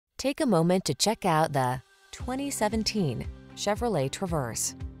Take a moment to check out the 2017 Chevrolet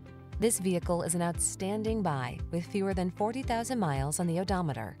Traverse. This vehicle is an outstanding buy with fewer than 40,000 miles on the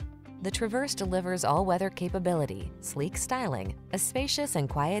odometer. The Traverse delivers all-weather capability, sleek styling, a spacious and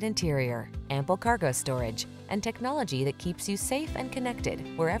quiet interior, ample cargo storage, and technology that keeps you safe and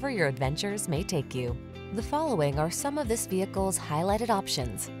connected wherever your adventures may take you. The following are some of this vehicle's highlighted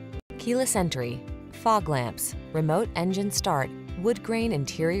options: keyless entry, fog lamps, remote engine start, wood grain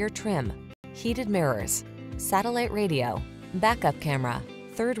interior trim, heated mirrors, satellite radio, backup camera,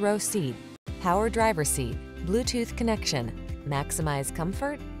 third row seat, power driver seat, Bluetooth connection. Maximize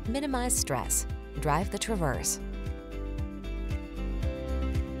comfort, minimize stress. Drive the Traverse.